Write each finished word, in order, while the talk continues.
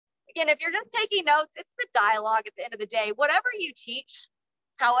Again, if you're just taking notes, it's the dialogue at the end of the day. Whatever you teach,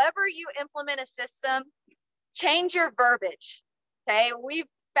 however you implement a system, change your verbiage. Okay, we've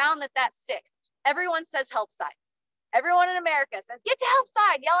found that sticks. Everyone says help side. Everyone in America says get to help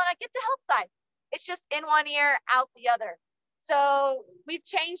side, yelling at get to help side. It's just in one ear, out the other. So we've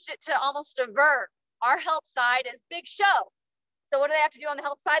changed it to almost a verb. Our help side is big show. So what do they have to do on the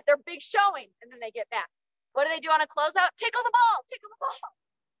help side? They're big showing, and then they get back. What do they do on a closeout? Tickle the ball, tickle the ball.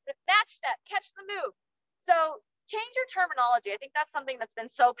 Match that, catch the move. So change your terminology. I think that's something that's been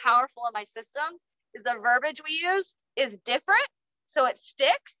so powerful in my systems is the verbiage we use is different. So it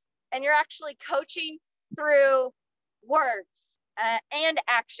sticks, and you're actually coaching through words and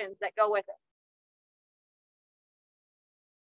actions that go with it.